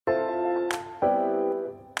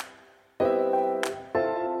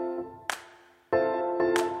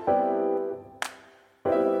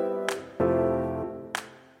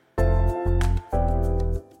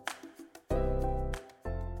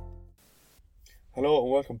Hello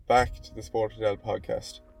and welcome back to the Sport Dell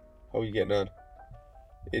podcast. How are you getting on?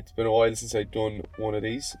 It's been a while since I'd done one of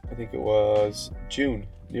these. I think it was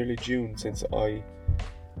nearly June since I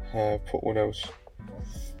have put one out.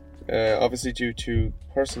 Obviously due to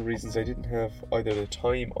personal reasons I didn't have either the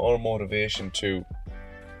time or motivation to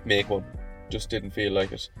make one. Just didn't feel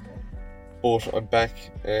like it. But I'm back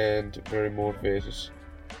and very motivated.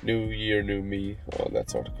 New year, new me, all that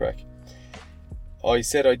sort of crack. I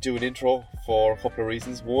said I'd do an intro for a couple of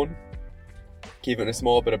reasons. One, giving a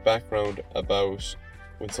small bit of background about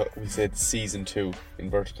what we said season 2,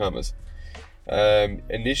 inverted commas.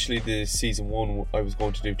 Initially the season 1 I was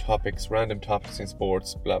going to do random topics in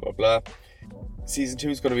sports, blah blah blah. Season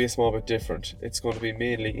 2 is going to be a small bit different. It's going to be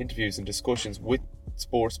mainly interviews and discussions with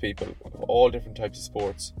sports people of all different types of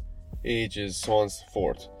sports, ages, so on and so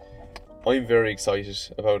forth. I'm very excited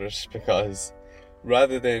about it because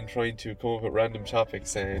rather than trying to come up with random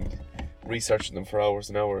topics and researching them for hours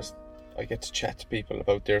and hours, I get to chat to people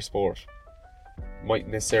about their sport. Might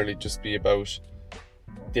necessarily just be about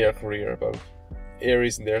their career, about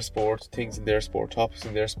areas in their sport, things in their sport, topics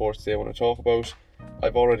in their sports they want to talk about.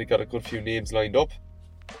 I've already got a good few names lined up.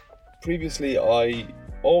 Previously, I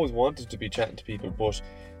always wanted to be chatting to people, but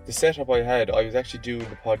the setup I had, I was actually doing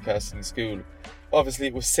the podcast in school. Obviously,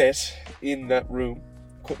 it was set in that room.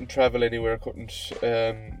 Couldn't travel anywhere, couldn't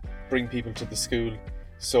bring people to the school,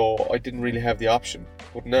 so I didn't really have the option.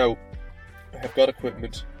 But now I have got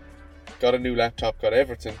equipment, got a new laptop, got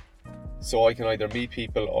everything, so I can either meet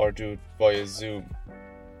people or do it via Zoom.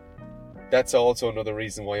 That's also another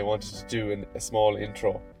reason why I wanted to do a small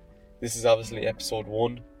intro. This is obviously episode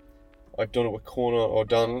 1. I've done it with Conan O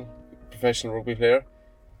Donnell, professional rugby player,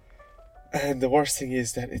 and the worst thing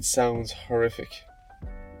is that it sounds horrific.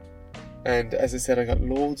 And as I said, I got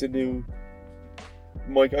loads of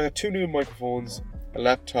I got 2 new microphones, a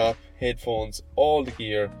laptop, headphones, all the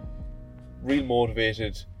gear. Real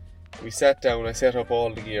motivated. We sat down, I set up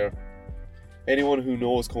all the gear. Anyone who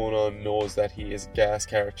knows Conan knows that he is a gas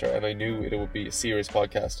character, and I knew it would be a serious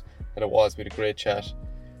podcast, and it was. We had a great chat.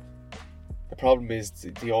 The problem is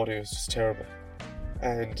the audio is just terrible.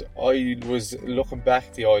 And I was looking back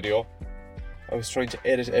at the audio. I was trying to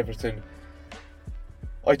edit everything.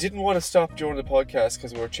 I didn't want to stop during the podcast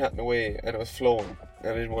because we were chatting away and it was flowing,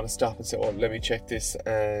 and I didn't want to stop and say, oh, let me check this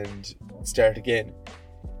and start again.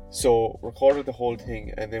 So recorded the whole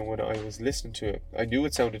thing, and then when I was listening to it, I knew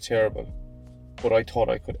it sounded terrible, but I thought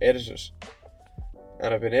I could edit it.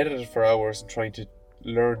 And I've been editing for hours and trying to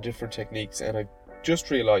learn different techniques, and I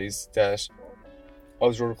just realised that I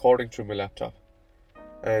was recording through my laptop.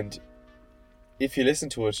 And if you listen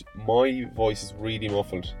to it, my voice is really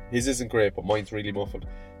muffled. His isn't great, but mine's really muffled.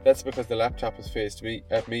 That's because the laptop was faced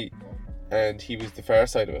at me, and he was the far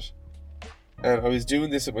side of it. And I was doing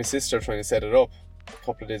this with my sister, trying to set it up a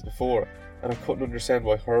couple of days before, and I couldn't understand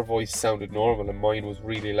why her voice sounded normal and mine was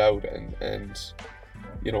really loud and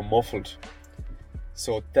muffled.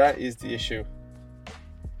 So that is the issue.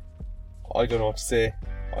 I don't know what to say.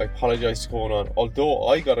 I apologise to Conan, although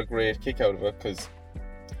I got a great kick out of it because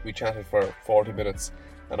we chatted for 40 minutes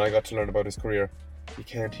and I got to learn about his career. You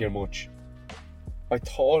can't hear much. I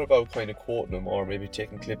thought about kind of quoting him or maybe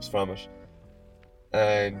taking clips from it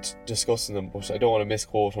and discussing them, but I don't want to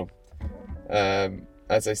misquote him.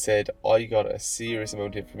 As I said, I got a serious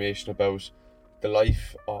amount of information about the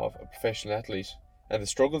life of a professional athlete and the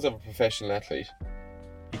struggles of a professional athlete.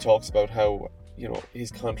 He talks about how, his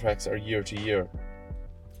contracts are year to year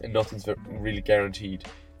and nothing's really guaranteed.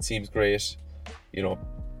 It seems great,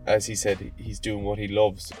 as he said, he's doing what he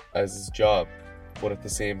loves as his job, but at the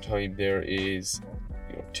same time there is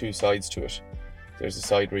 2 sides to it. There's a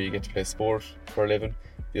side where you get to play sport for a living,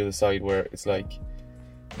 the other side where it's like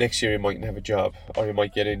next year you mightn't have a job or you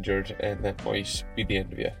might get injured and that might be the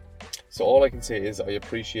end of you. So all I can say is I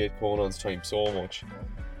appreciate Conan's time so much.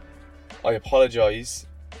 I apologise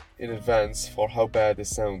in advance for how bad this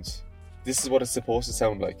sounds. This is what it's supposed to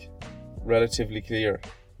sound like. Relatively clear,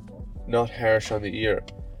 not harsh on the ear.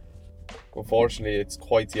 Unfortunately, it's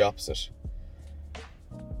quite the opposite.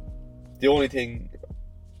 The only thing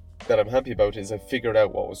that I'm happy about is I figured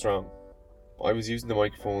out what was wrong. I was using the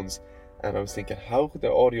microphones and I was thinking, how could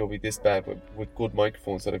the audio be this bad with good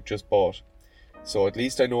microphones that I've just bought? So at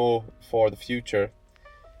least I know for the future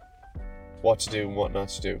what to do and what not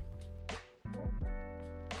to do.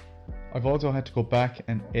 I've also had to go back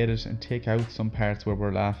and edit and take out some parts where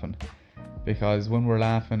we're laughing, because when we're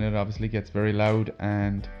laughing it obviously gets very loud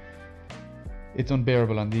and it's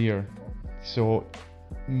unbearable on the ear. So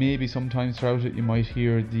maybe sometimes throughout it you might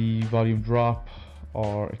hear the volume drop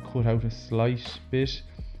or it cut out a slight bit.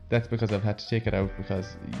 That's because I've had to take it out,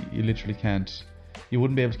 because you literally can't you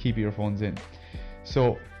wouldn't be able to keep earphones in.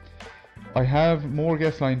 So I have more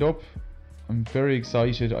guests lined up. I'm very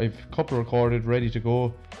excited. I've a couple recorded, ready to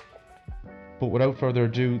go. But without further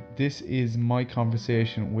ado, this is my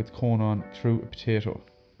conversation with Conan through a potato.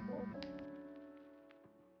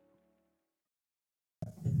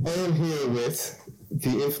 I am here with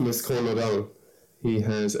the infamous Conan O Donnell. He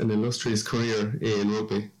has an illustrious career in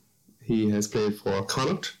rugby. He has played for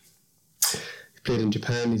Connacht, he played in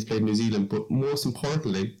Japan, he's played in New Zealand, but most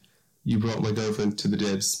importantly, you brought my girlfriend to the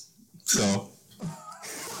Debs. So,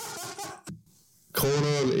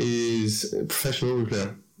 Conan is a professional rugby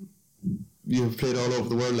player. You've played all over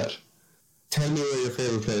the world, lad. Tell me where your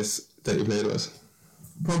favourite place that you played was.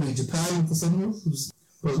 Probably Japan with the Sunwolves.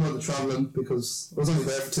 I was not travelling because I was only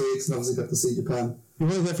there for 2 weeks and obviously got to see Japan. You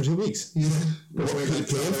were there for 2 weeks? Yeah. But What, we're going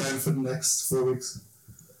to playing travel around for the next 4 weeks.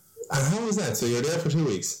 And how was that? So you're there for 2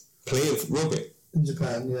 weeks, playing rugby? In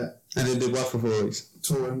Japan, yeah. And then did what for 4 weeks?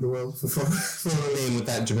 Touring the world for 4 weeks. Playing with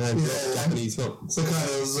that Japanese film. So kind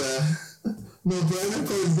of was, no brainer,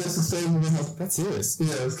 probably the best experience we had. That's serious.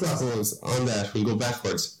 Yeah, it was class. On that, we'll go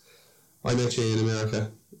backwards. I met you in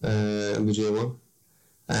America, in the J1.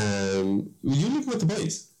 Were you living with the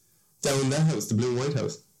boys? Down in that house, the blue and white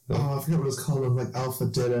house? No. Oh, I forget what it was called, like Alpha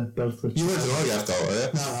Delta Belfast. You weren't an Orgaff though, were you?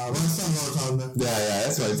 No, I spent a lot of time there. Yeah,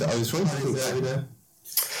 that's right. I was trying to think every day.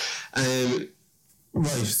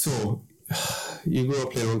 Right, so you grew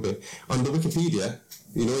up playing rugby. On the Wikipedia,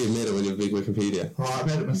 you know you made it when you're a big Wikipedia. Oh, I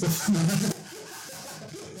made it myself.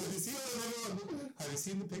 Have you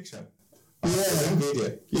seen the picture? Yeah,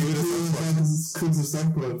 Wikipedia. You would have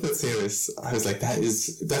That's serious. I was like, that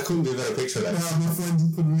couldn't be a better picture. That. Yeah, my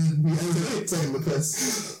friend put me taking the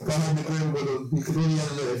piss. But I had an agreement with him. You could only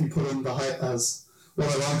edit it if you put in the height as what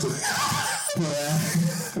I wanted. But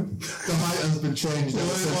the height has been changed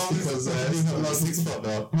ever since because you have about 6 foot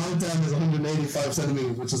now. my dam is 185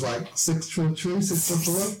 centimeters, which is like 6'3",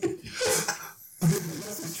 6'4".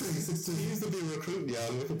 He used to be recruiting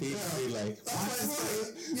on Wikipedia to be like,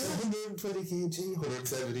 120 kg,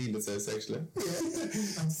 117 it says actually. Yeah.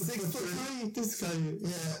 I'm 6'3", this guy.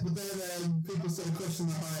 Yeah, but then people started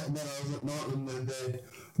questioning the height, and then I was at Norton and they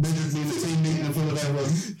measured me in a team meeting in front of everyone.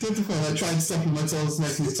 And I tried to step on my toes,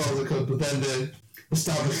 making as tall as I could, but then they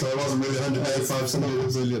established that I wasn't really 185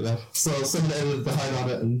 centimeters. So someone edited the height on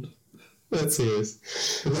it, and that's serious.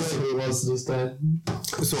 That's what it was to this day.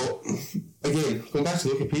 So, again, going back to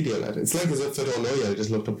Wikipedia, lad, it's like as if I don't know you, I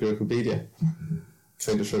just looked up your Wikipedia.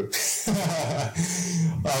 Kind of true.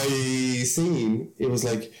 I seen, it was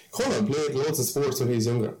like, Conan played loads of sports when he was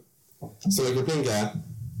younger. So, like, you're playing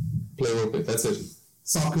play rugby, that's it.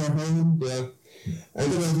 Soccer, hurling. Yeah.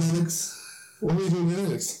 And then athletics. What were you doing in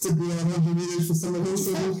athletics? Did the 100 metres for some of those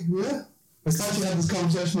people. Yeah. I actually had this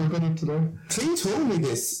conversation with Connacht today. Clea told me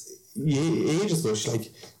this ages ago. She's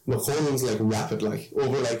like, Conan's like rapid, like,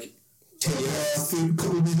 over like 10 years. A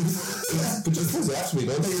couple of minutes. Yeah, but just because it has to be,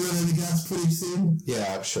 don't You run out of gas pretty soon.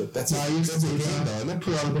 Yeah, I'm sure. That's I used to do that.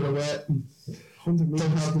 Put on a bit of weight. 100 meters.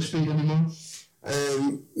 Don't have the speed anymore.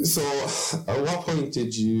 So, at what point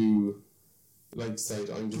did you like decide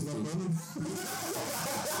I'm just going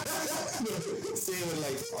say with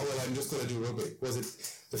like, oh well, I'm just going to do rugby? Was it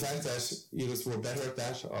the fact that you just were better at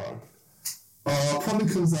that, or? Oh, it probably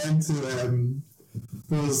comes down to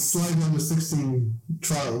there was slide under 16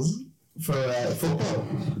 trials for football,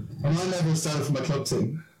 and I never started for my club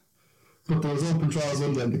team. But there was open trials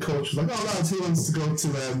one day, and the coach was like, "Oh lads, who wants to go to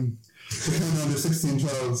the Conan under 16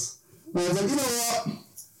 trials?" And I was like, "You know what?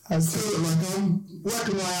 I was cool. Like I'm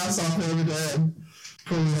working my ass off every day, and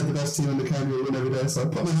probably had the best team in the county win every day." So I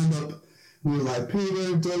put my hand up, and we were like,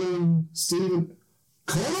 "Peter, Dylan, Stephen,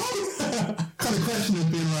 Conan?" Kind of question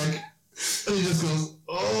it, being like. And he just goes,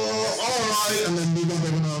 "Oh, alright," and then moved on to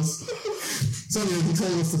everyone else. So anyway, he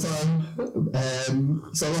told us the time.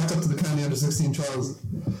 So I walked up to the county under 16 trials.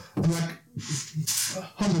 I'm like,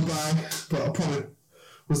 humble brag, but I probably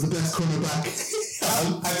was the best cornerback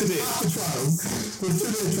after the trials. It was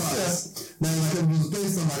 2 day trials. Now, like, it was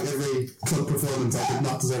based on like every club performance I did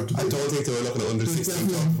not deserve to be. I don't think they were looking at under 16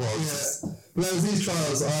 club performance. Yeah. But out of these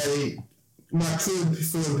trials, I marked 3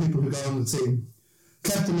 before the people who got on the team.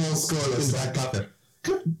 Kept them all scoreless. Back pocket.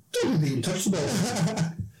 Didn't even touch the ball.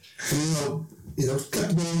 And, you know, kept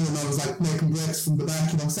the ball, and I was like making breaks from the back,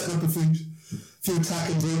 setting up a few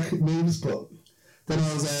tackle break moves, but then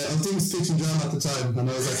I was doing speech and drama at the time, and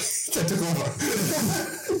I was like, I took over.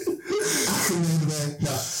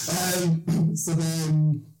 So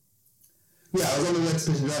then, I was on the way to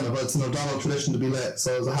speech and drama, but it's an O'Donnell tradition to be late,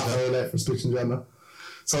 so I was a half hour late for speech and drama.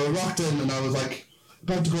 So I rocked in, and I was like,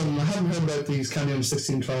 about to go, and I hadn't heard about these county under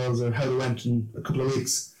 16 trials or how they went in a couple of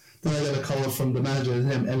weeks. Then I get a call from the manager,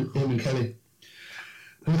 him and Kelly.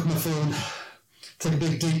 I look at my phone, take a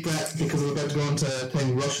big deep breath because I'm about to go into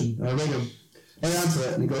playing Russian. I ring him. I answer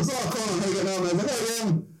it and he goes, "Oh, Conan, how you getting on?" I was like, "Oh,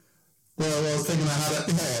 yeah." There I was thinking I had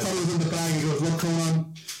it. Thought it was in the bag. He goes, "Look,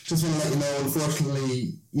 Conan, just want to let you know,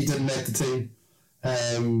 unfortunately, you didn't make the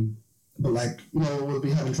team. But like, you know, we'll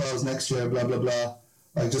be having trials next year, blah, blah, blah.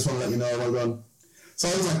 Like, just want to let you know, well done." So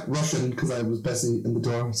I was like rushing because I was basically in the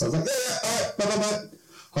door. So I was like, yeah, alright, blah, blah, blah.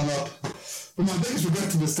 Hung up. But my biggest regret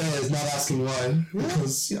to this day is not asking why.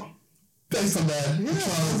 Because, you know, based on the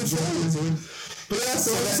trials. But yeah,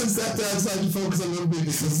 so since that day I decided to focus on rugby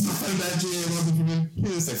because that GA wasn't for me. You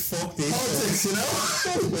just like, fuck this. Politics, you know?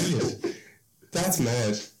 That's brilliant. That's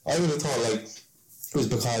mad. I would have thought like it was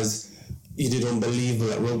because you did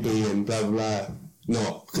unbelievable at rugby and blah blah blah.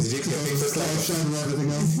 No, because you did get picked and everything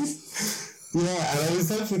else. Yeah, and I was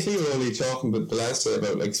definitely only talking about the last day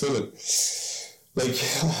about like swimming. Like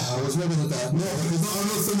I was never at that. No, because I'm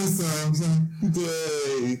not swimming star, I'm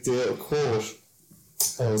saying. The quote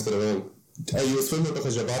I was gonna wrong. Are you a swimmer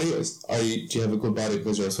because your body is? Do you have a good body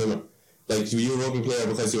because you're a swimmer? Like, were you a rugby player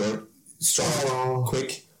because you were strong,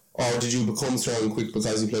 quick, or did you become strong and quick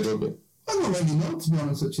because you played rugby? I don't really know, to be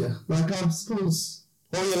honest with you. Like, I suppose...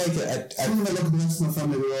 What were you like at when I look at the rest of my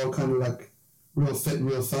family, we're all kind of like real fit and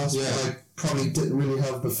real fast. Yeah. But I probably didn't really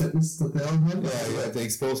have the fitness that they all had. Yeah, the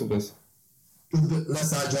explosiveness. It was a bit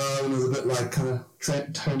less agile and it was a bit like kind of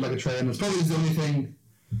trained like a train. It's probably the only thing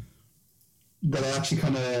that I actually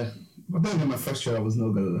kind of... I think in my first year I was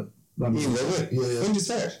no good at it. You love it? Yeah. When did you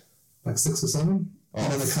start? Like 6 or 7. Oh.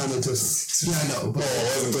 And then I kind of just... Yeah, I know. But I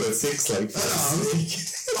wasn't good at 6, like...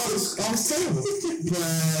 I was terrible. But I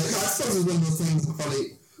suppose it was one of those things that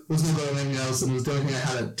probably was no good at anything else, and it was the only thing I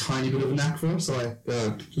had a tiny bit of a knack for, so I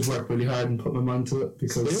just worked really hard and put my mind to it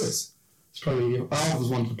because it's probably... I always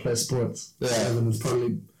wanted to play sports. Yeah. And it's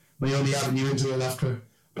probably my only avenue into it after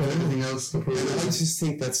playing everything else. I just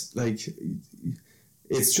think that's like...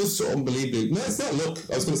 It's just so unbelievable. No, it's not luck.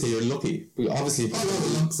 I was going to say you're lucky. But obviously... I know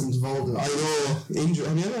the luck's involved in it. I know. Injury.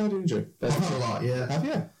 Have you ever had injury? I've had a lot, yeah. Have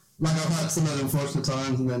you? Like, I've had some of the unfortunate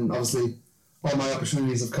times, and then obviously all my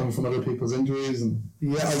opportunities have come from other people's injuries, and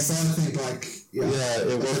I started to think like,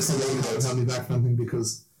 it works a lot to have me back from anything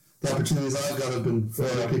because the opportunities I've got have been for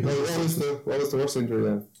other people. What was the worst injury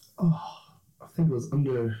then? Oh, I think it was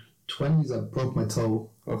under 20s. I broke my toe.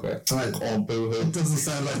 Okay. Boo-hoo. It doesn't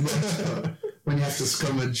sound like much, but when you have to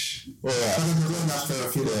scrimmage. Oh, yeah. I had to run after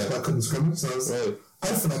a few days, but I couldn't scrimmage, so I was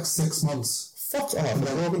out for like 6 months. Fuck off, and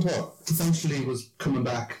I broken toe. Eventually was coming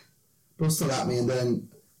back, but was still at me, and then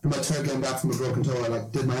in my third game back from a broken toe, I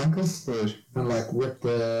like did my ankle and like ripped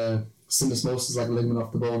the syndesmosis, like ligament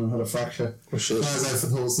off the bone, and had a fracture. Oh shit! And I was out for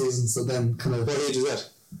the whole season. So then, kind of. What age is that?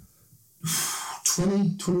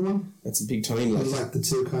 20, 21. That's a big time. It Like was like the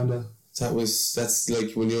two kind of. That's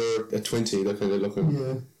like when you're at 20, that kind of looking.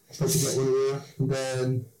 Yeah, that's like when we were, and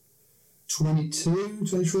then 22,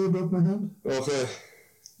 23, I broke my hand. Okay.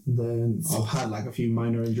 And then I've had like a few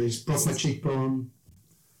minor injuries. Broke my cheekbone.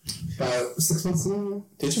 About 6 months ago.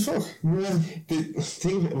 Did you fuck? Yeah. The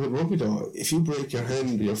thing with rugby though, if you break your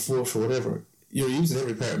hand or your foot or whatever, you're using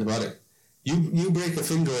every part of the body. You break a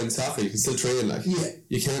finger in soccer, you can still train like. Yeah.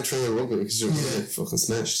 You can't train in rugby because you're really fucking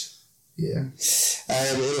smashed. Yeah.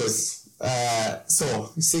 Anyways, so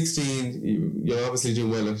 16, you're obviously doing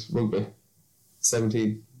well at rugby.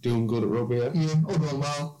 17, doing good at rugby, yeah? Yeah, all going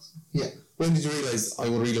well. Yeah. When did you realise I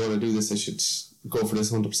would really want to do this? I should go for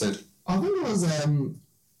this 100%. I think it was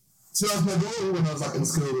so that was my goal when I was like in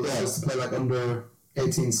school was to play like under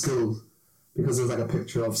 18 school because there was like a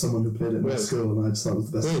picture of someone who played it in my school and I just thought it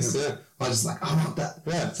was the best Nice, thing. yeah. I was just like, I want that.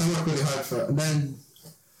 Yeah. So I worked really hard for it. And then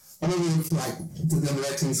I remember we like did the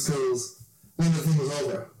under 18 schools and then the thing was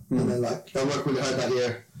over. And then like I worked really hard that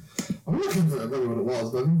year. I can't remember what it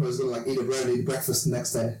was, but I remember I was gonna like eat a bread, eat breakfast the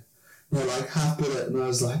next day. And I like half bit it and I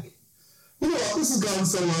was like, you know what, this has gone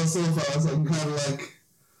so well so far, so I'm kinda like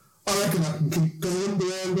I reckon I can keep going the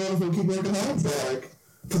way I'm going if I keep working hard. So like,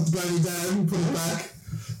 put the brownie down, put it back,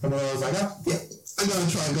 and then I was like, I'm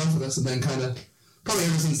gonna try and go for this. And then kind of, probably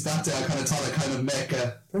ever since that day, I kind of thought I'd kind of make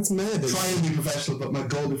that's mad. Try and be professional. But my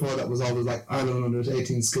goal before that was always like Ireland under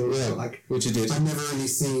 18 schools. Yeah, so like, which you did. I never really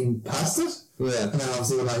seen past it. Yeah. And then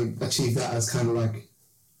obviously when I achieved that, I was kind of like,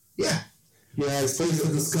 yeah, I suppose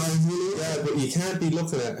the sky's really. Yeah, but you can't be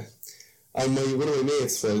looking at it. And one of my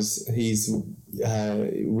mates he's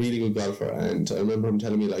a really good golfer, and I remember him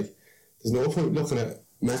telling me like, there's no point looking at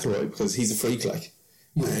McIlroy because he's a freak, like,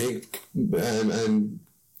 and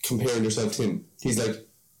comparing yourself to him. He's like,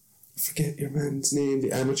 forget your man's name,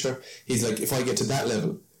 the amateur. He's like, if I get to that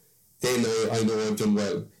level, then I know I've done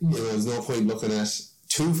well. You know, there's no point looking at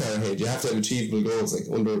too far ahead. You have to have achievable goals. Like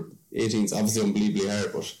under 18s, obviously unbelievably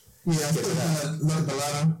hard, but yeah, I think look at the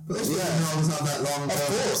ladder. But it's always not that long. Of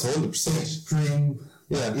course, 100%. Dream.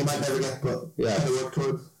 Yeah, you might never get, but kind of work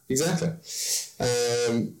toward. Exactly.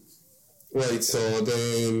 Right, so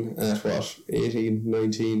then at what, 18,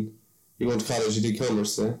 19, you went to college, you did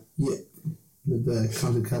commerce, eh? Yeah, the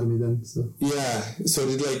Connacht Academy then, so. Yeah, so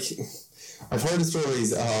did I've heard the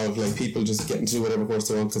stories of people just getting to do whatever course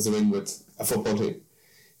they want because they're in with a football team.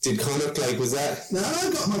 Did Connacht, was that? No, I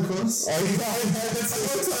got my course. Oh, you got it.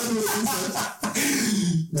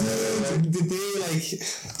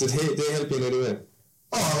 Did they help you in any way?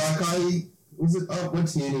 Oh, I went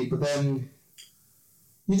to uni, but then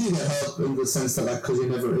you do get help in the sense that because you're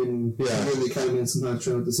never in the academy and sometimes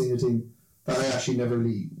train with the senior team. But I actually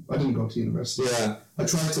I didn't go to university. Yeah. I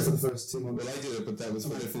tried to for the first 2 months. Well, I did it, but that was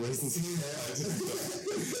for different reasons.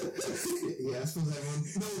 Yeah, I suppose everyone.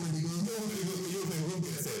 Nobody goes.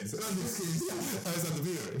 I was at the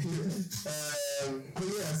beer. But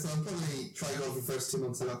yeah, so I'll probably try to go for the first 2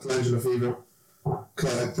 months. I got glandular fever.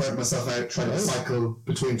 Because I burnt myself out trying to cycle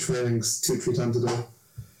between trainings 2-3 times a day.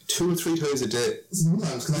 2 or 3 times a day?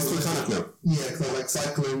 Sometimes. Because I now. Yeah, because I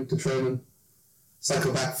cycling to training.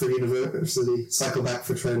 Cycle back for university, cycle back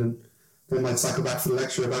for training, then cycle back for the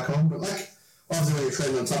lecture back home. But obviously when you're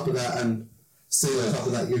training on top of that and still on top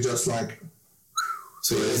of that, you're just so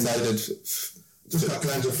you decided just got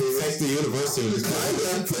glandular fever. Affect the university.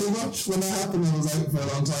 Yeah, pretty much. When that happened, I was out for a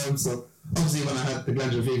long time. So obviously when I had the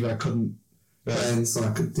glandular fever, I couldn't train, so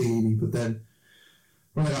I couldn't do uni. But then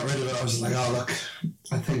when I got rid of it, I was just like, oh look,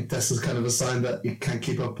 I think this is kind of a sign that you can't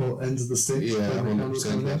keep up both ends of the stick. Yeah,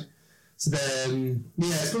 100%. So then, I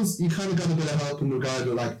suppose you kind of got a bit of help in regard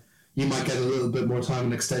to you might get a little bit more time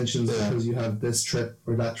and extensions because you have this trip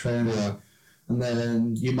or that training. Yeah. And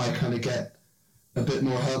then you might kind of get a bit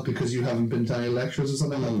more help because you haven't been to any lectures or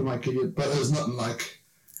something like they might give you. But there's nothing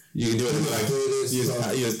you can do it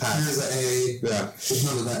use pass. There's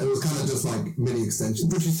none of that. It was kind of just mini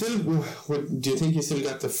extensions. But you still, do you think you still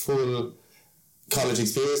got the full college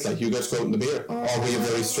experience? You got to go out in the beer? Or were you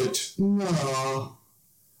very strict? No.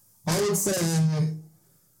 I would say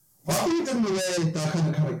probably in the way that I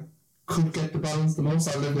kind of could get the balance the most.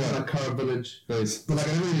 I lived in that car village. Nice. But I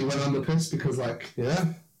never really went on the piss because I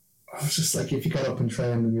was just if you get up and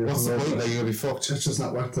train and you're what's the point? You're gonna be fucked. It's just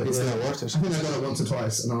not worth it. It's not worth it. I think I got it once or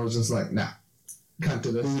twice and I was just nah, can't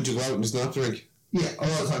do this. Who would you go out and just not drink? Yeah, a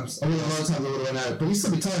lot of times. I would have went out, but you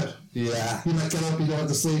still be tired. Yeah. You get up, you don't have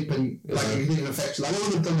to sleep, and it can affect you. I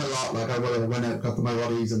would have done a lot. I would have went out, got my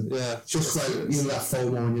bodies, and just that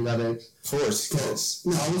FOMO when you're that age. Of course.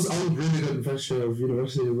 No, I was really good in first year of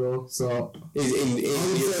university as well. So I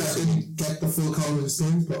didn't get the full college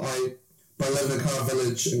experience, but by living in a car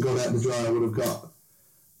village and going out in the dry, I would have got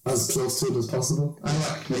as close to it as possible.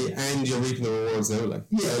 And you're reaping the rewards now,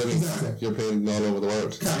 exactly. You're playing all over the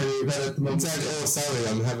world. Can't really bet at the moment. Sorry,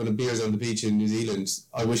 I'm having a beers on the beach in New Zealand.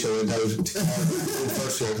 I wish I went out in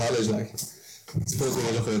first year of college, I suppose when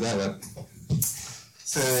you look at it that way.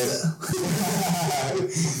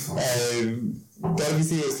 Gotta be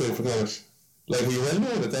serious for Connacht. Were you well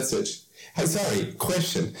known at that stage?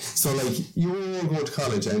 Question. So you were going to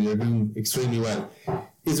college and you're doing extremely well.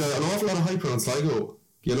 Is there an awful lot of hype around Sligo?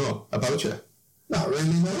 About you? Not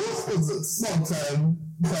really, no. It was a small town.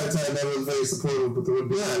 Everyone was very supportive, but there would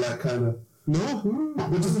be that kind of. No?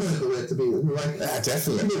 Which is really the way to be.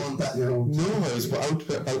 Definitely. You don't want that, No, I was about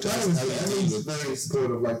everyone's very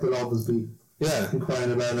supportive, they'll always be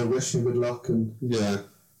inquiring about it, wishing good luck, and. Yeah.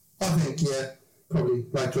 I think, probably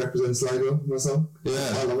like to represent Sligo myself.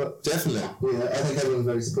 Yeah. I love it. Definitely. Yeah, I think everyone's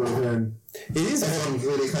very supportive here, and. It is. Everyone's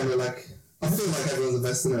really kind of I feel like everyone's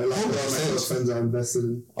invested in it. All my close friends are invested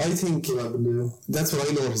in. I think what I've been doing. That's what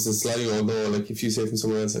I noticed in Sligo. Although, if you say from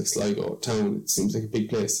somewhere else Sligo town, it seems like a big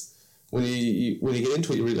place. When you get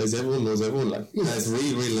into it, you realise everyone knows everyone. It's a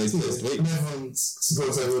really, really nice place to be. And everyone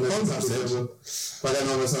supports everyone. Everyone. But then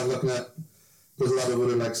all I'm looking at, there's a lot of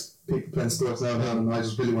other people playing sports now, and I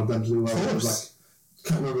just really want them to do well.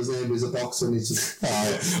 Can't remember his name, but he's a boxer and he's just. I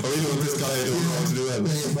really want this guy. I don't know how to do well.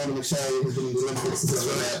 Yeah, Bonnie McSherry, who's been in the Olympics and stuff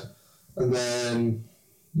like that. And then,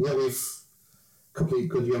 we've a couple of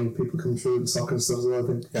good young people come through in soccer and stuff as well, I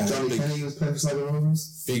think. Yeah, Johnny Kenny was playing for Sligo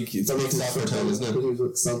Rovers. It's a big soccer town, isn't it? He was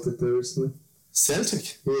with Celtic there recently.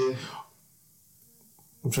 Celtic? Yeah.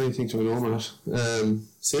 I'm trying to think to a normal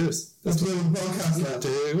serious. That's the podcast now.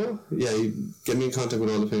 There you go. Yeah, you get me in contact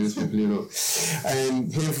with all the famous people you know.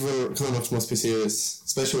 Playing for Connacht must be serious,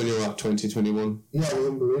 especially when you're 20, 21. Yeah, it was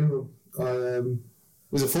unbelievable.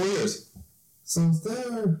 Was it 4 years? So I was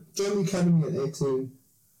there, joined the academy at 18,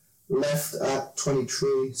 left at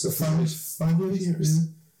 23, so 5 years.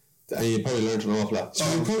 And you probably learned an awful lot. So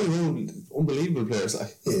you probably around unbelievable players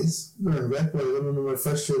like. It is. Learned great, but I remember my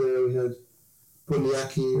first year there we had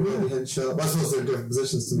Bundyaki, Rodney Henshaw. I suppose they're different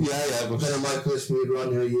positions to me. Yeah. But then in my position we had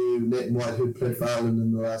Rodney O'Yu, Nathan White, who'd played for Ireland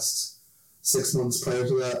in the last 6 months prior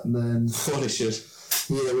to that, and then holy shit.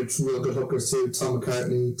 Yeah, with some real good hookers too. Tom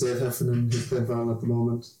McCartney, Dave Heffernan, who's playing for Ireland at the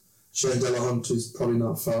moment. Shane Delahunt, who's probably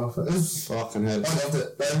not far off it. Fucking hell. I loved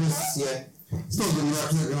it. It was, yeah. It's not when you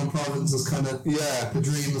represent your own province, it's kind of the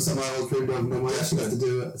dream of somewhere else dreamed of, and then when you actually have to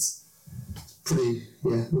do it, it's pretty,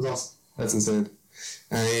 it was awesome. That's insane.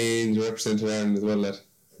 And you represented Ireland as well, lad.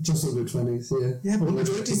 Just under 20s, yeah. Yeah, but under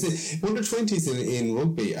 20s in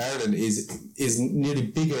rugby, Ireland is nearly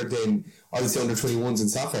bigger than obviously under 21s in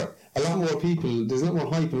soccer. A lot more people, there's a lot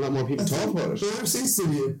more hype and a lot more people talk about it. There seems to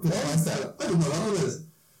be I don't know what it is.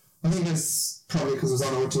 I think it's probably because it's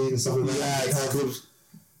on OT and stuff like that. Yeah, it's good.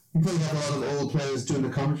 You probably have a lot of old players doing the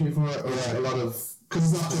commentary for it, or a lot of,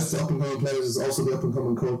 because it's not just the up and coming players, it's also the up and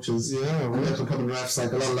coming coaches. Yeah, and the up and coming refs.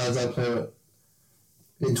 Like a lot of lads I play with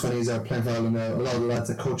in 20s are playing for Ireland now. A lot of the lads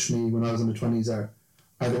that coached me when I was in the 20s are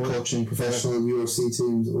either coaching professional UFC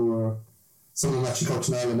teams, or some of them actually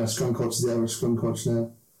coaching Ireland. Our scrum coach is the Irish scrum coach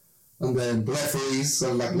now. And then the referees,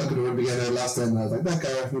 so like looking at rugby again last time, and I was like, that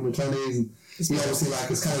guy from the 20s, and you obviously like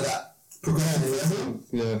it's kind of that progression.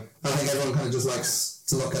 Yeah. I think everyone kind of just likes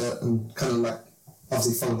to look at it and kind of like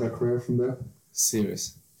obviously follow their career from there.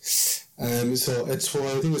 Serious. So it's, I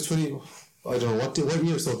think it was 20, I don't know what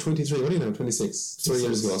year, so 23, what are you now, 26? 3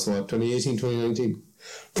 years ago, so what, 2018, 2019?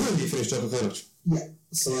 You finished up at Connacht? Yeah,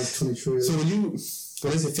 so I was 23. So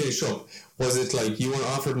when I say finish up, was it like you weren't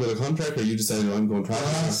offered another contract, or you decided I'm going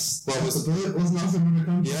traveling? What was it? Wasn't offered another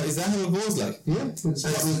contract. Yeah, is that how it goes? Like, yeah, it's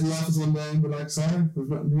just the office one day and we're like, sorry, we've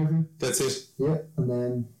nothing here. That's it. Yeah, and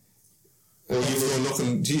then. You go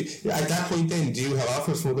looking. At that point, then, do you have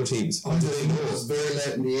offers from other teams? I did. It was very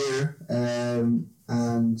late in the year,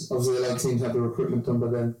 and obviously a lot of teams have the recruitment done by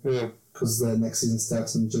then. Yeah. Because the next season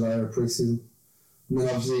starts in July or pre-season, and then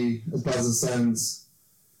obviously, as bad as it sounds,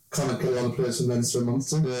 Connacht get a lot of players from Leinster and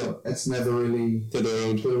Munster. Yeah. But it's never really the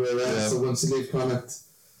other way around. Yeah. So once you leave Connacht,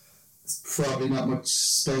 it's probably not much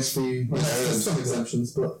space for you. Well, there's some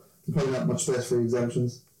exemptions, but there's probably not much space for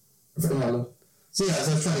exemptions for Ireland. So yeah,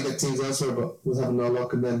 so I was trying to get teams elsewhere, but was having no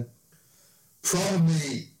luck, and then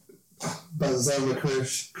probably by the time my career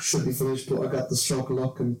should be finished, but I got the stroke of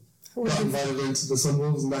luck and got invited into the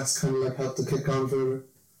Sunwolves, and that's kind of like helped to kick on for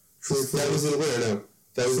 3 or 4 That was in where now?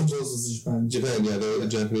 That was Sunwolves was Japan. Japan, yeah, the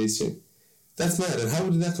Japanese team. That's mad. And how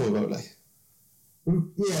did that come about? Like,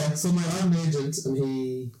 yeah, so my own agent, and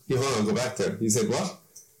he. You hold on, go back there. You said what?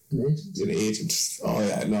 An agent. An agent. Oh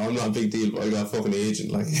yeah, no, I'm not a big deal, but I got a fucking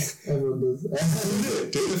agent. Like, everyone does.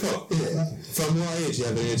 Do the fuck? Yeah. From what age do you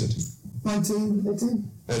have an agent? 19,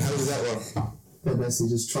 18. And how does that work? They basically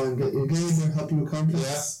just try and get you a game or help you with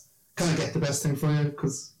contracts. Yeah. Kind of get the best thing for you,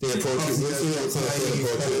 because they approach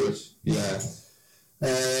you. Yeah.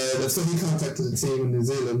 So he contacted a team in New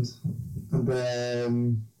Zealand,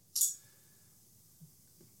 and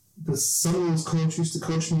the Sunwolves coach used to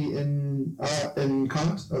coach me in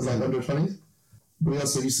Connacht. I was like under 20s, but he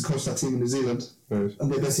also used to coach that team in New Zealand. Right.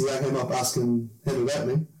 And they basically rang him up asking him about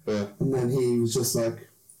me. Yeah. And then he was just like,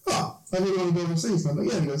 I really want to go overseas. And I'm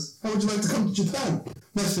like, yeah. And he goes, how would you like to come to Japan?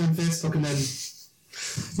 Messaged him on Facebook, and then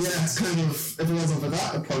it's kind of, if it wasn't for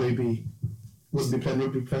that, I'd probably wouldn't be playing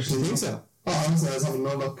rugby professionally. You think so? Oh, honestly, I was having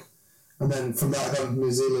no luck. And then from that I got to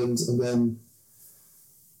New Zealand, and then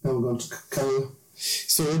now we're going to Canada.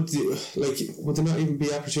 So, would there not even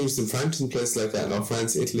be opportunities in France and places like that? No,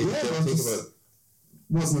 France, Italy. Yeah, it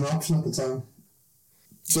wasn't an option at the time.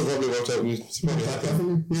 So it probably worked out, and you're probably happy.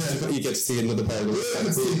 Definitely, yeah. You get to see another part of the world. Yeah,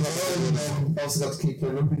 I see the world, and also got to keep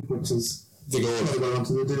playing rugby, which is the goal. what I got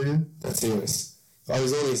onto the do. That's serious. I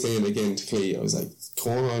was only saying again to Clee, I was like,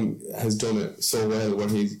 Conan has done it so well where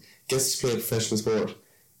he gets to play a professional sport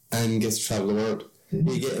and gets to travel the world. Mm-hmm.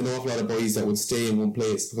 You get an awful lot of boys that would stay in one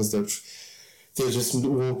place because they just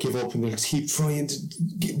won't give up, and they'll keep trying to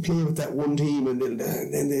play with that one team, and then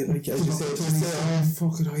they like, as you say,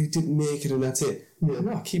 fuck it, I didn't make it, and that's it. Yeah.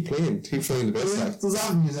 No, keep playing the best. Yeah, there's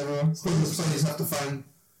avenues everywhere. I suppose the players have to find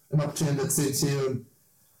an opportunity that suits you, and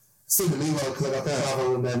suited me well because I got to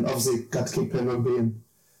travel, and then obviously got to keep playing rugby, and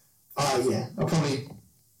I probably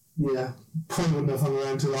wouldn't have hung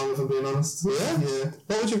around too long if I'm being honest. Yeah? Yeah.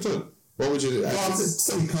 What would you have done? What would you do? Well, it's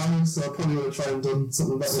City Connor, so I probably would have tried and done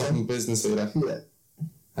something better. Something business like that? Yeah.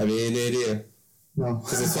 Have you any idea? No.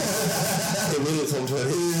 Because it will come to it.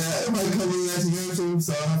 Yeah, it might come in as you go to,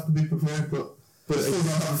 so I have to be prepared, but But I still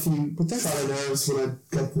have a few trial nerves when I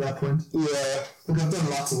get to that point. Yeah. Like I've done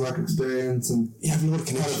lots of work experience and You have a lot of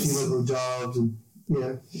had a few connections. little jobs and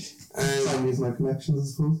trying to use my connections, I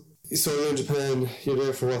suppose. So you're in Japan, you're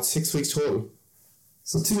there for what, 6 weeks total?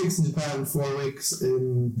 So 2 weeks in Japan, 4 weeks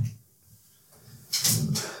in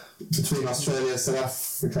between Australia, South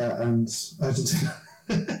Africa and Argentina.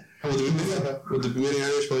 Would there be many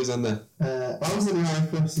Irish boys on that? I was the only Irish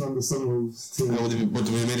person on the Sunwolves team. Would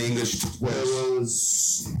there be many English There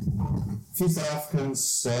was a few South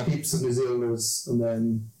Africans, heaps of New Zealanders, and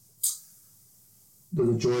then there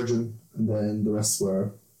was a Georgian, and then the rest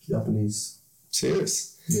were Japanese.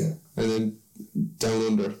 Serious? Yeah. And then down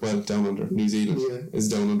under, New Zealand is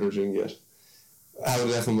down under doing yet. How did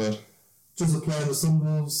that come about? Just a player in the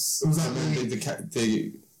Sunwolves. It was that really... The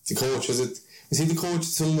coach, is he the coach of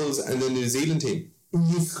Sunwolves and then the New Zealand team? He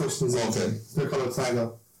used to coach New Zealand. Okay. They're called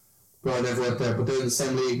Tago. But I never went there. But they're in the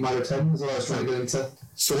same league, Minor 10 is what I was trying to get into.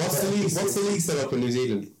 So what's the league set up in New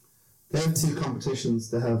Zealand? They have 2 competitions.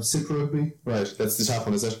 They have Super Rugby. Right, that's the top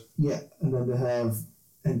one, is it? Yeah, and then they have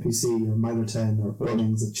NPC or Minor 10 or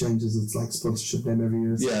Runnings. It changes its like sponsorship name every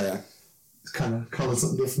year. So Yeah. it's kind of call it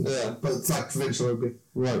something different. Yeah. But it's like provincial rugby.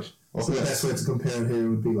 Right. Okay. So the best way to compare it here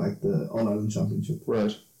would be like the All Ireland Championship.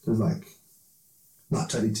 Right. There's like not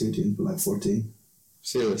 22 teams, but like 14.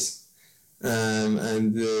 Serious.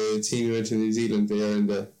 And the team you went to New Zealand, they are in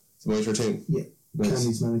the Minor 10. Yeah. Nice.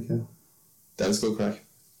 Counties Manica. That was good crack. It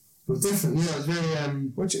was different. Yeah, it was very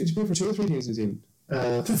What did you play for 2 or 3 teams in New Zealand?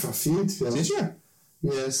 I played for a few, to be honest. Did you?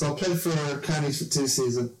 Yeah, so I played for Counties for 2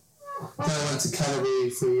 seasons. Then I went to Canterbury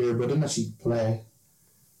for a year, but I didn't actually play.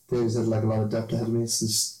 They just had like a lot of depth ahead of me, so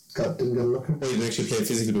just didn't get a look. Oh, you didn't actually play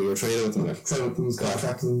physically, but you were training with them, like? Trained with them, was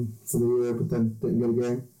contracted them for the year, but then didn't get a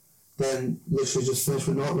game. Then literally just finished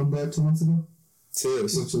with Northland there 2 months ago,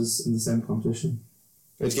 Serious? which was in the same competition.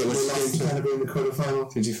 Did you get We much lost to game time? Canterbury in the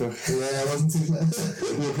quarterfinal. Did you fuck? Yeah, I wasn't too glad.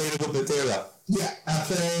 You were playing a good bit there, though? Yeah,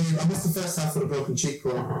 I missed the first half with a broken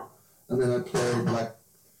cheekbone, and then I played like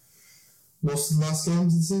most of the last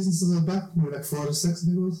games of the season since I was back. We were like 4 to 6, I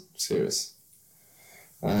think it was. Serious.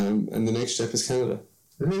 And the next step is Canada.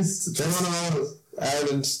 It is. It's Toronto.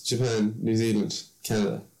 Ireland, Japan, New Zealand,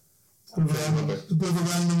 Canada. A bit of a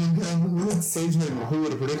random encounter. At the same time, who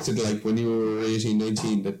would have predicted, like, when you were 18,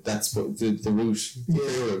 19, that that's what the route?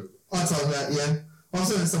 Yeah. I thought that, yeah.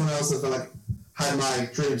 Also, if someone else that like had my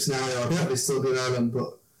dream scenario, I'd probably still be in Ireland,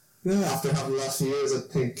 but after having the last few years, I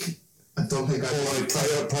don't think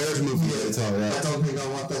prior to moving to Italy, I don't think I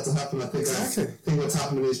want that to happen. I think Exactly. I think what's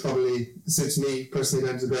happened to me is probably suits me personally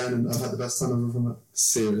down to the ground, and I've had the best time ever from it.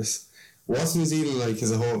 Serious. What's New Zealand like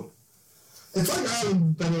as a whole? It's like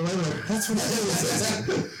Ireland, better weather. That's what everyone says.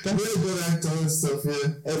 Really good outdoors stuff,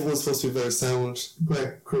 yeah. Everyone's supposed to be very sound.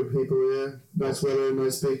 Great crew of people, yeah. Nice weather,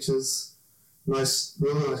 nice beaches,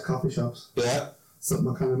 really nice coffee shops. Yeah. Something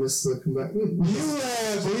I kind of miss as I come back. You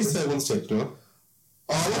released that one step, no?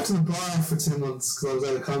 I worked in a bar for 2 months because I was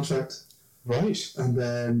out of contract. Right. And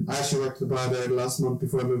then I actually worked at the bar there the last month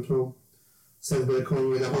before I moved home. Saved a bit of coin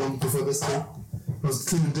when I got home before this time. I was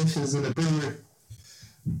cleaning dishes in a brewery.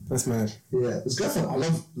 That's mad. Yeah, it was good fun. I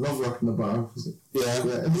love working the bar. Yeah. It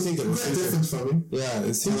was a great difference for me. Yeah,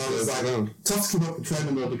 it seems like tough to keep up the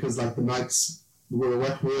training though because like the nights were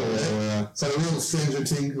working real late. yeah. So a real strange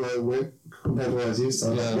routine compared to what I was used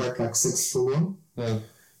to. I'd work like 6 to 1. Yeah.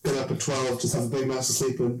 Get up at 12, just have a big night of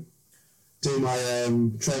sleeping, do my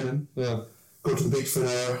training, Yeah. go to the beach for an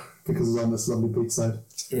hour because it's on this lovely beach side,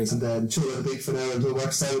 Serious. and then chill at the beach for an hour until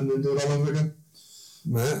work started and then do it all over again.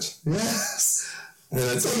 Mad. Yes! And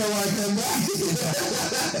I don't know why I came back.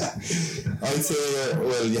 I'd say,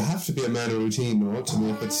 well, you have to be a man of routine, no, to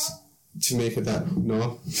make it that,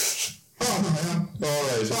 no? Oh, no, I am.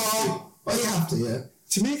 Alright. Oh, well, you have to, yeah.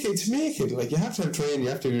 To make it, like, you have to have training, you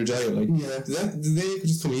have to have your diet, like, Yeah. did they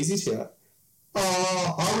just come easy to you?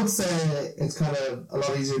 I would say it's kind of a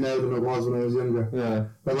lot easier now than it was when I was younger. Yeah.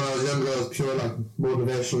 Like when I was younger, I was pure like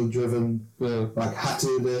motivational driven. Yeah. Like had to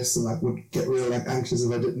do this and like would get real like anxious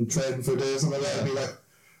if I didn't train for a day or something like that. I'd be like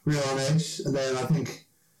real on edge. And then I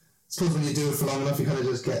suppose when you do it for long enough, you kind of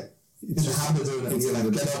just get in the habit of doing it. And you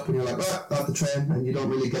like get up and you're like, oh, I have to train, and you don't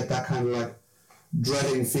really get that kind of like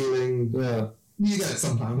dreading feeling. Yeah. You get it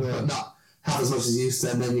sometimes, but not half as much as you used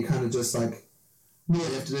to. And then you kind of just like know what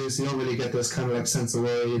you have to do, so you don't really get this kind of like sense of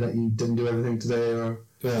worry that you didn't do everything today, or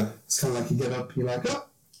it's kind of like you get up, you're like, oh,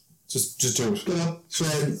 just do it. get up,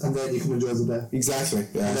 train, and then you can enjoy the day. Exactly.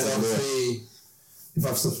 Yeah. And then obviously, if I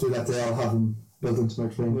have stuff to do that day, I'll have them built into my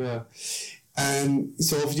training. Yeah.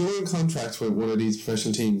 So if you're in contract with one of these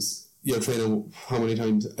professional teams, you're training how many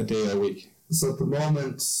times a day or a week? So at the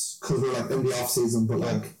moment, because we're like in the off season, but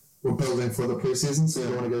like we're building for the pre-season, so you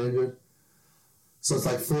don't want to get injured. So it's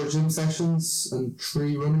like 4 gym sessions and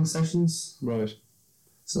 3 running sessions. Right.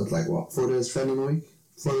 So it's like, 4 days training a week?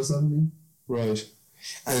 4 to 7, yeah. Right.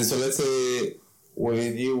 And so let's say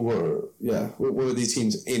when you were, with one of these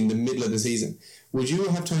teams in the middle of the season, would you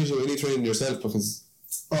have time to do any training yourself? Because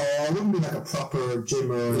it wouldn't be like a proper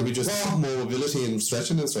gym or... It'd be just more mobility and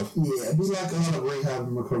stretching and stuff. Yeah, it'd be like a lot of rehab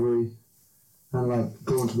and recovery. And like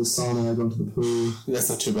going to the sauna, going to the pool. That's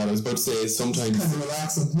not too bad. I was about to say sometimes kind of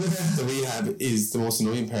relaxing. the rehab is the most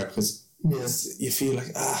annoying part because you feel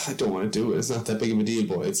like I don't want to do it. It's not that big of a deal,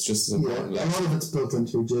 but it's just as important. A lot of it's built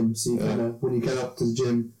into your gym, so you kind of when you get up to the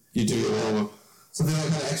gym, you do your warm up. So the only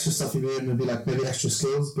kind of extra stuff you'd be in would be like maybe extra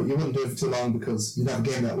skills, but you wouldn't do it for too long because you'd have a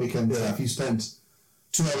game that weekend. So if you spent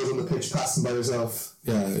 2 hours on the pitch passing by yourself,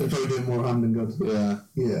 you're probably doing more harm than good.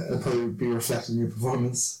 It'd probably be reflecting your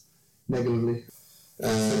performance negatively.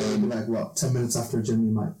 So like 10 minutes after a gym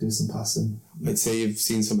you might do some passing. I'd say you've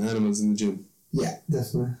seen some animals in the gym. Yeah,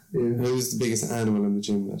 definitely. Yeah. Who's the biggest animal in the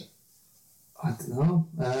gym, lad? I don't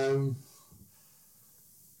know.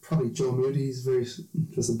 Probably Joe Moody. He's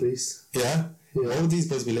just a beast. Yeah? What would these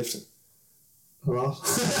boys be lifting? A lot.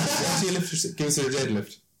 What do you lift? Give us your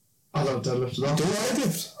deadlift. I don't deadlift at all. Don't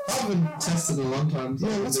deadlift? I haven't tested in a long time.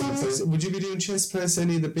 So would you be doing chest press,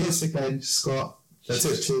 any of the basic? Bench, squat. That's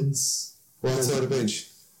it? Chins. What sort of bench?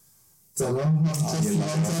 Don't know.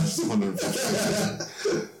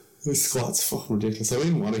 The squat's fucking ridiculous. I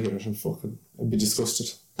wouldn't want to hear it. I'd be disgusted.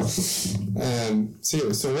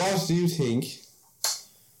 So what do you think?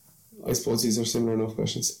 I suppose these are similar enough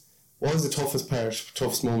questions. What was the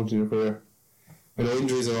toughest moment in your career? I know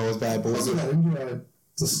injuries are always bad, but was it injury? I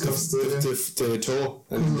discussed the toe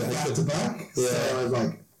and back to back. Yeah, so I was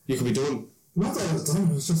like, you could be done. Not that I was done.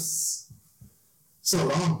 It was just so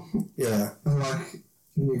long. Yeah, and like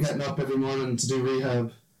you're getting up every morning to do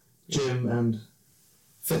rehab, gym, and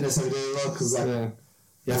fitness every day as well. Because like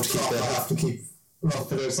you have to keep that. I have to keep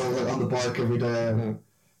fitter, so I was like on the bike every day. And it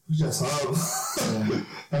was just horrible.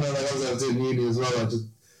 And then like, I was doing uni as well.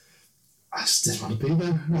 I just didn't want to be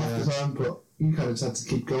there half the time, but you kind of just had to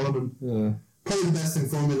keep going. And probably the best thing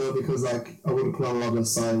for me though, because like I would have put on a lot of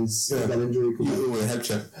size with that injury. It would have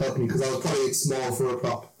helped me because I was probably small for a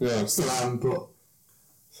prop. Yeah, still am, but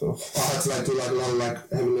I had to like do like a lot of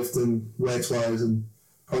like heavy lifting weights wise, and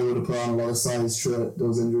probably would have put on a lot of size through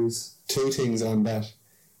those injuries. 2 things on that.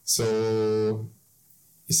 So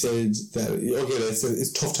you said that it's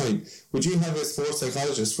a tough time. Would you have a sports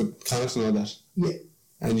psychologist with Connacht and all that? Yeah.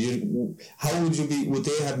 And how would you be? Would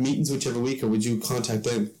they have meetings with you every week, or would you contact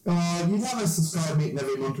them? You'd have a subscribe meeting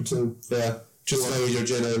every month or 2. Yeah, just about your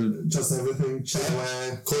general, just everything. Chat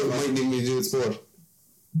away. Might need me to do with sport.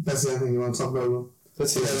 That's the only thing you want to talk about.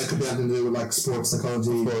 That's it. That could be anything to do with like sports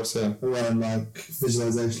psychology. Of course, yeah. Around like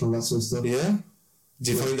visualization and that sort of stuff. Yeah.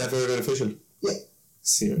 Do you find that very beneficial? Yeah.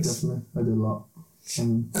 Serious. Definitely, I did a lot.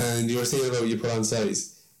 And you were saying about you put on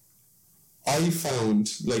size. I found,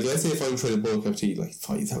 like, let's say if I'm trying to bulk up to eat like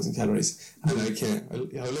 5,000 calories, and I can't. I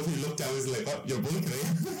love when you look down and it's like, oh, you're bulking,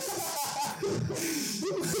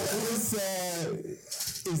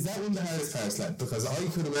 Is that one of the hardest parts, lad? Because I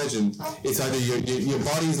could imagine it's either your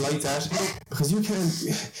body's like that, because you can't.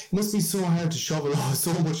 It must be so hard to shovel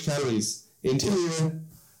so much calories into it.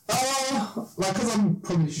 Like, because I'm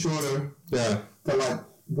probably shorter. Yeah. But like,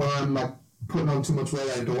 when I'm like putting on too much weight,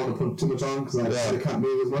 I don't want to put too much on because I can't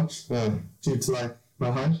move as much. Yeah. Due to like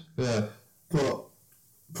my height. Yeah. But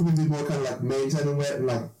probably more kind of like maintaining weight and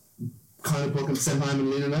like kind of bulking at the same time and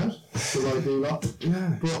leaning out. Because I do a lot.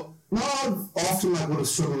 Yeah. But no, I often like would have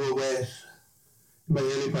struggled with weight in my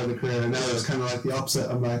early part of the career, and now it's kind of like the opposite.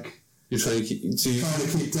 I'm like, you're trying to keep. So trying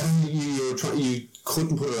to keep down. You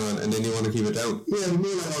couldn't put it on, and then you want to keep it down. Yeah, for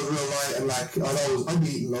me, like I was real light, and like I'd be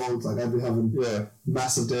eating loads. Like I'd be having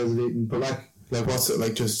massive days of eating, but like what's it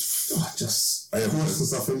like? Just course and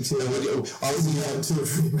stuff into it. Obviously, you had 2 or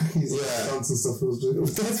 3 baggies and stuff. It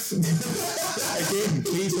was that's again.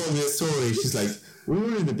 Kate told me a story. She's like, we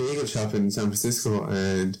were in a bagel shop in San Francisco,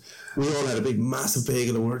 and we all had a big, massive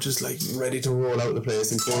bagel, and we were just like ready to roll out the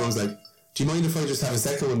place. And Conan was like, do you mind if I just have a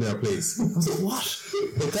second one there, please? I was like, what?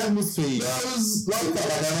 But that must be. That was like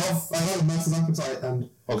that. Like, I had a massive appetite, and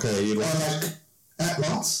ate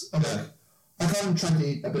lots. And I kind of tried to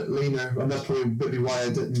eat a bit leaner, and that's probably why I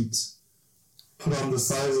didn't put on the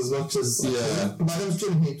size as much as. But I was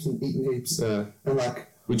doing heaps and eating heaps. Yeah. And like.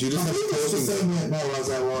 Would you just have the same weight now as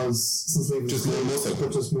I was since leaving just more muscle?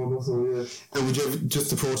 But just more muscle, yeah. And would you have just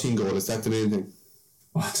the protein goal? Is that the main thing?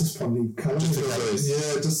 Oh, just probably calories. Just the calories?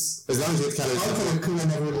 Yeah, just... As long as you get calories... I probably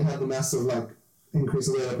never really had the massive, increase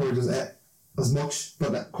of weight. I probably just ate as much,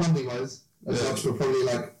 but quantity-wise, as much, but probably,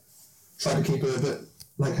 try to keep it a bit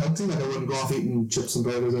like healthy. Like I wouldn't go off eating chips and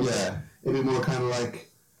burgers. It'd be more kind of like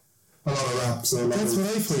a lot of wraps. That's what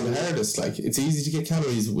I find the hardest. Like it's easy to get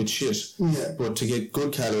calories with shit. Yeah. But to get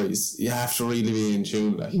good calories, you have to really be in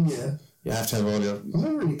tune. Like you have to have all your. I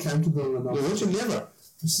never really counted them enough. No, you never? I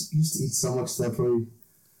just used to eat so much that probably.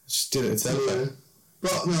 Just did it itself. Yeah.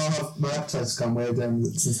 But no, my appetite's gone way down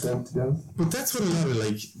since then, to be honest. But that's what a lot of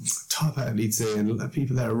like top athletes say, and a lot of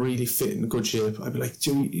people that are really fit and in good shape. I'd be like,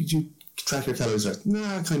 do you track your calories? Right?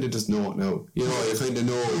 Nah, I kind of just know it now. You know, you kind of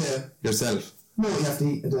know yourself. You know what you have to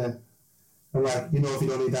eat a day. And like, you know, if you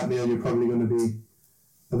don't eat that meal, you're probably going to be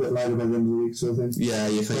a bit lighter by the end of the week, sort of thing. Yeah,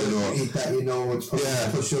 you kind of know. If you eat that, you know it's probably going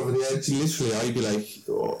to push you over the edge. Literally, I'd be like,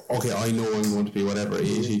 oh, okay, I know I'm going to be whatever,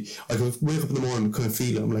 80. I could wake up in the morning and kind of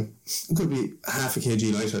feel it. I'm like, I'm going to be half a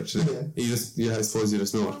kg lighter today. I suppose you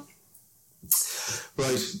just know it.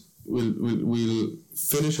 Right, we'll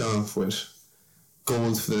finish off with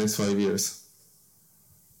goals for the next 5 years.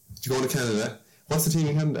 You going to Canada? What's the team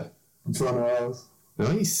in Canada? Toronto Isles.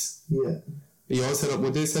 Nice. Yeah. Are you all set up?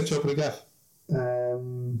 Would they set you up with a gaff?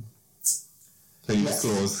 Can you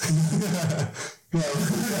disclose? No, I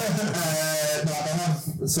have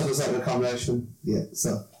sort of set accommodation. Yeah,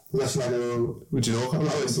 so that's why would you know? I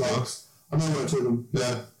know one or two of them.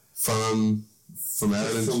 Yeah. From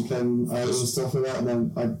Ireland. From playing Ireland and stuff like that, and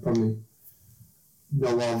then I'd probably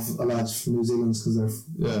know of a lad from New Zealand because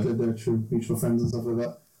they're there through mutual friends and stuff like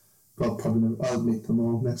that. But I'll meet them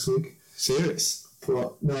all next week. Serious?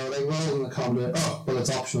 But no, like we're all in accommodation. Oh, well,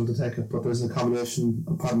 it's optional to take it, but there's an accommodation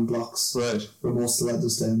apartment blocks. Right. Where most of the lads are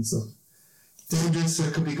staying, so dangerous, so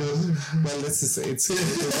it could be good. Well, it's also like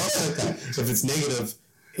that. If it's negative,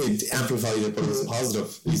 it amplifies it, but it's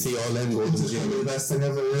positive. You see all them go to the gym. The best thing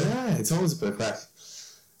ever. Yeah, it's always a bit of crack.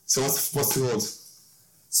 So what's the goals?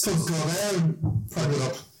 Supposed to go there and probably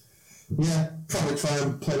up. Yeah, probably try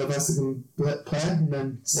and play the best I can play, and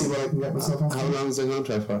then see what I can get myself on. How long is the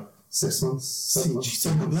contract for? 6 months. 7 months. She's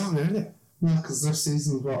not long, are they? Yeah, because their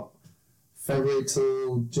season's February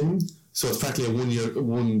till June. So it's practically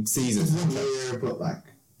one season. It's 1 year, but like.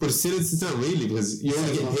 But still, it's not really because you're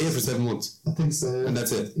only getting paid for 7 months. I think so. And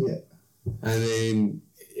that's it. Yeah. And then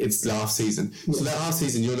it's the off season. Yeah. So that off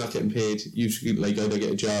season, you're not getting paid. You should either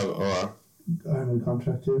get a job or. I have a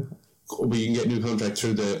contract here. But you can get a new contract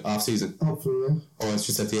through the off season. Hopefully, yeah. Oh, it's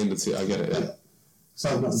just at the end of the season. I get it. Yeah.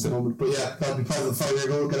 So not at the moment, but yeah, that'd be part of the 5-year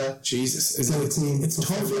goal. Jesus, it's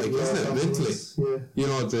tough, like, isn't it? Mentally, yeah. You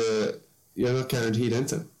know, you're not guaranteed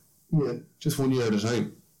anything. Yeah. Just 1 year at a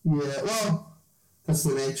time. Yeah, well, that's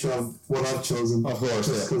the nature of what I've chosen. Of course,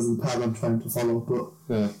 just because of the path I'm trying to follow.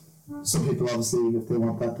 But some people, obviously, if they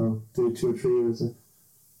want that, they'll do 2 or 3 years.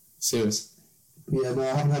 Serious? Yeah, no, I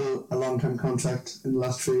haven't had a long-term contract in the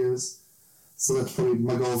last 3 years. So that's probably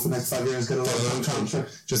my goal for the next 5 years, get a long-term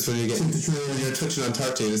contract. Just when you're touching on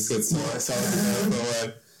 30, it's good.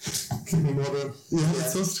 Keep me motivated.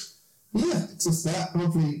 It's just that.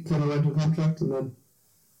 Hopefully play my rental contract and then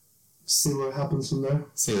see what happens from there.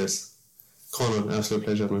 Serious. Conan, absolute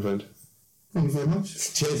pleasure, my friend. Thank you very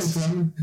much. Cheers. Thanks for having me.